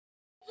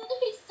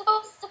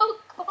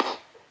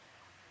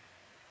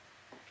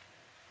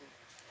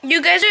You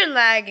guys are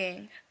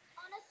lagging.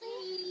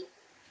 Honestly.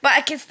 But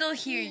I can still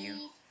hear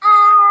you.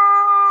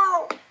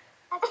 Ow!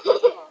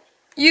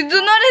 You do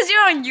notice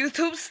you're on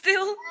YouTube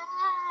still?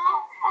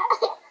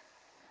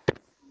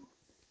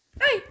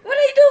 Hey, what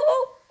do you do?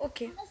 Oh,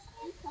 okay.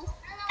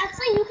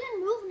 Actually, you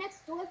can move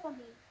next door from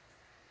me.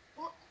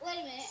 Wait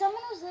a minute.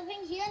 Someone was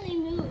living here and they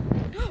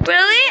moved.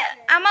 Really?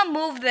 I'ma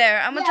move there.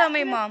 I'ma tell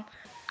my mom.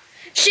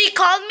 She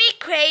called me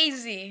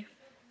crazy.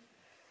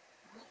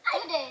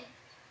 Who did?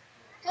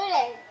 Who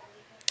did?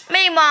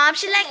 My mom,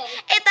 she's like,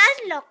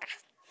 estás loca.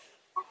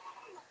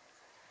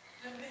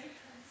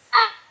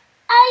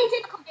 I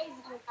did crazy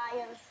with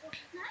Ayos.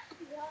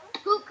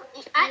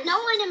 No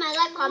one in my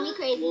life called me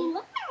crazy.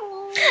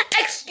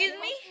 Excuse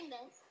me?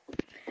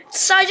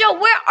 Saja,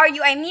 where are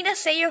you? I need to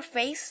see your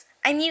face.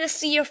 I need to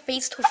see your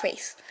face to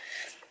face.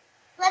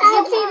 Let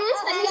me see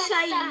this. Let me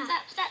show you.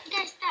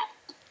 Stop.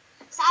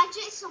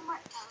 Saja is somewhere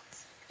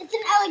else. It's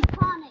an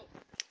electronic.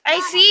 I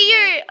see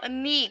your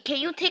knee. Can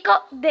you take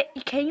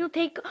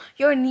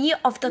your knee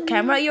off the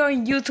camera? You're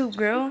on YouTube,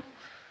 girl.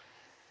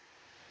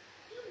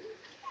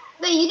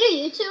 Wait, you do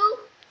YouTube?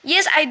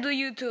 Yes, I do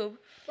YouTube.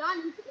 You're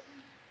on YouTube.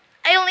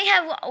 I only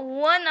have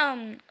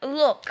one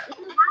look.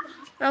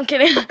 No, I'm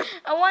kidding.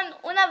 I want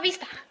una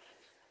vista.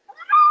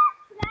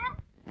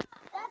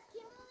 That's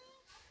Kimberly.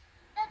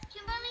 That's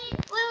Kimberly.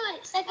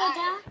 Wait. Should I go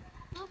down?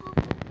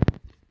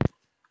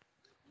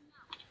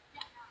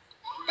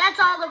 That's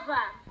all of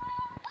them.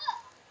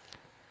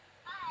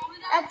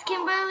 That's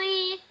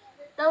Kimberly,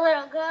 the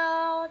little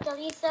girl,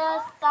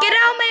 Delisa. Get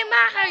out my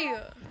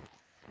Mario.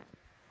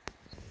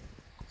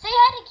 Say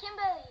hi to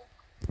Kimberly.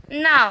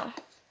 No.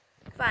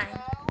 Fine.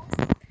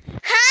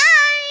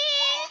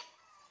 Hi.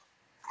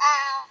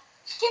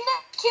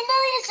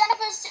 Kimberly is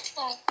Jennifer's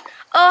sister.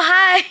 Oh,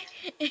 hi.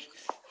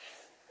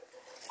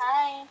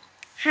 Hi.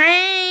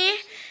 Hi.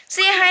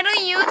 Say hi to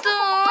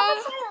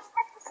YouTube.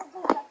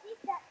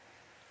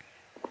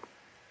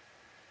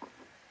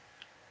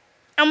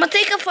 I'm gonna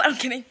take a photo. I'm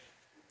kidding.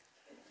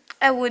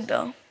 I would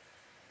though.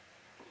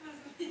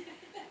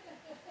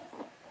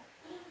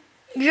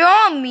 You're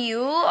on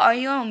mute. Are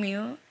you on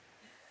mute?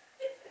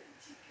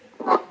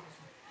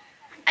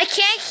 I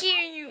can't hear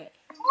you.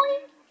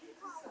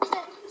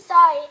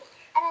 Sorry.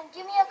 And then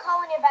give me a call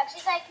when you're back.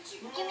 She's like,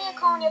 give me a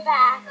call when you're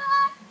back.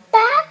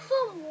 Back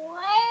from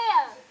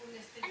where?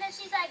 And then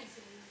she's like,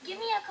 give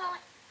me a call.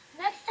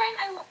 Next time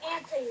I will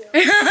answer you.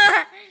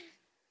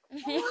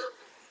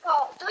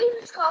 Call. 3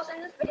 missed calls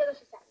in this video that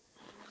she sent.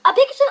 A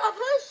picture of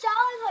her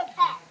showering her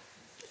pet.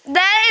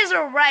 That is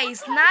a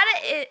rice, not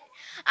it.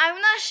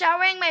 I'm not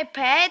showering my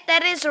pet.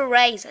 That is a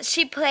rice.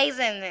 She plays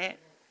in it.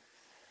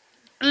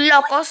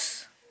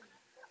 Locos.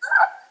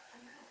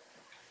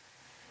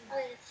 Oh,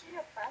 is she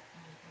your pet?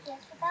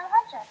 Yes, without a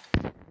hunter.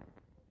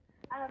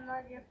 I have no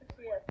idea if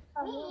she is.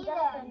 Me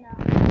either.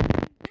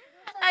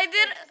 I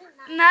did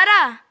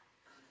Nara.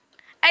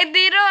 I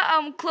did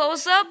a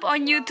close up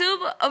on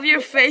YouTube of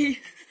your face.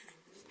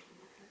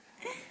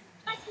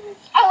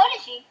 Oh, what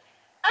is she?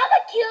 I'm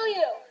gonna kill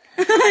you.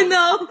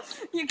 No,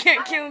 you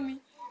can't kill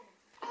me.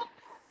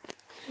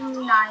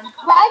 9.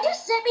 Why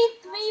just sent me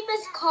 3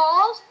 missed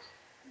calls?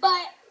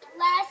 But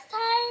last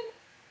time.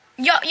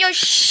 Yo,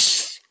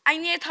 shh. I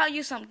need to tell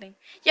you something.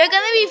 You're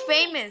gonna be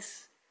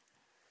famous.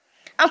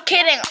 I'm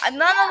kidding.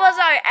 None of us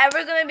are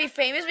ever gonna be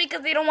famous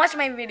because they don't watch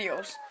my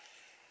videos.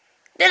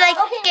 They're like,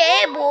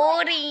 okay,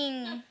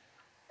 boring.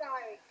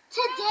 Sorry.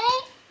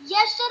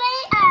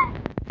 Yesterday at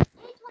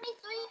 8:23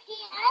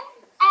 p.m.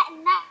 at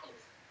night,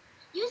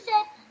 you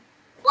said,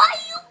 why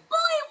you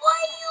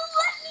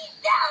let me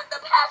down? The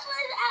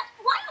password.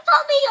 Why you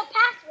told me your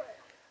password?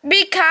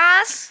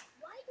 Because.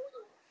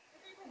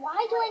 Why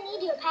do I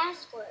need your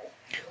password?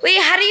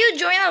 Wait, how do you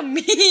join a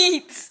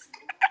meet?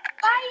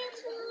 Why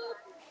YouTube?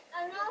 I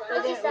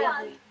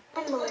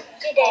don't know.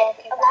 She did a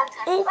long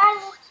time.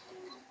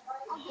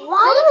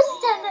 Why do you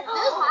send it?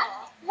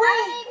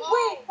 Wait.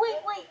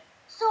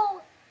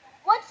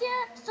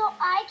 So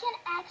I can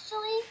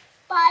actually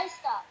buy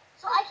stuff.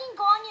 So I can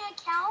go on your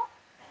account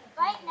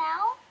right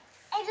now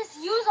and just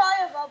use all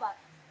your Robux.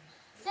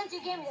 Since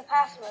you gave me the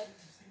password.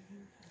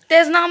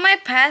 That's not my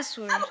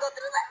password. I'm gonna go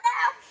through that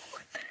now.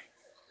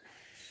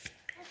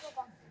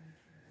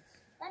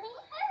 Let me.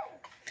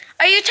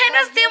 Are you trying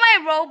to steal my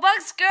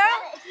Robux,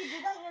 girl? If you do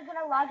that, you're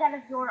gonna log out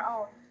of your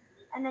own,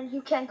 and then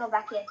you can't go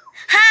back in.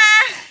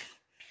 Ha!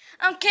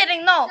 I'm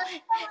kidding. No,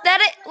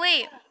 wait. Okay,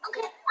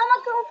 I'm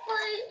gonna go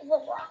play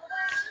Roblox.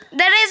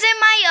 That isn't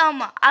my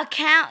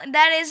account.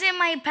 That isn't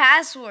my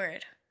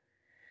password.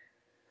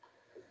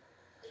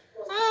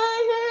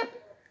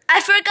 I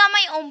forgot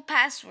my own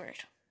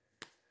password.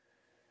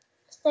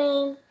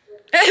 Same.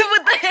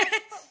 What the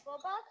heck?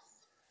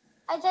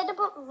 I tried to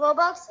put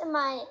Robux in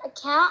my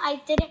account.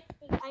 I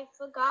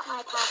forgot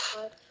my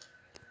password.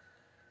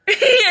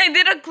 I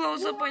did a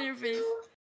close up on your face.